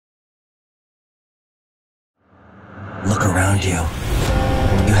Look around you.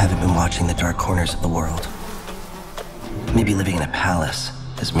 You haven't been watching the dark corners of the world. Maybe living in a palace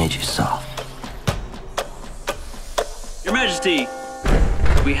has made you soft. Your Majesty,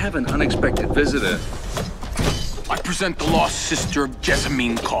 we have an unexpected visitor. I present the lost sister of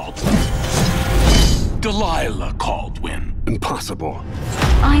Jessamine Caldwin. Delilah Caldwin. Impossible.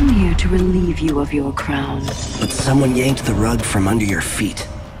 I'm here to relieve you of your crown. But someone yanked the rug from under your feet.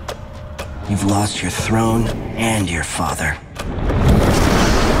 You've lost your throne and your father.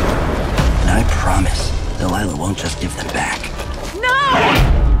 And I promise, Delilah won't just give them back. No!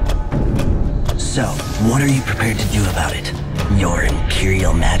 So, what are you prepared to do about it, Your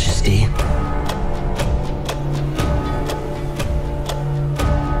Imperial Majesty?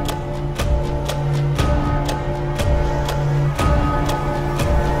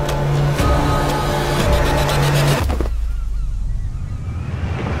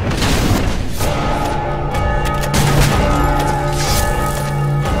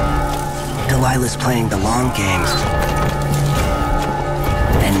 Delilah's playing the long game.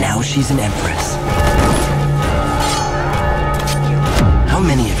 And now she's an empress. How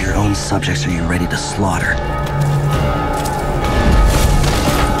many of your own subjects are you ready to slaughter?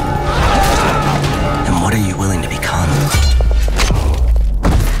 And what are you willing to become?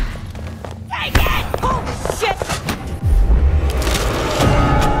 Take it! Oh, shit!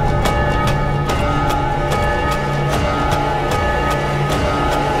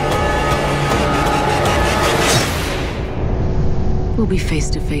 We'll be face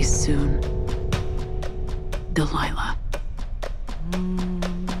to face soon, Delilah.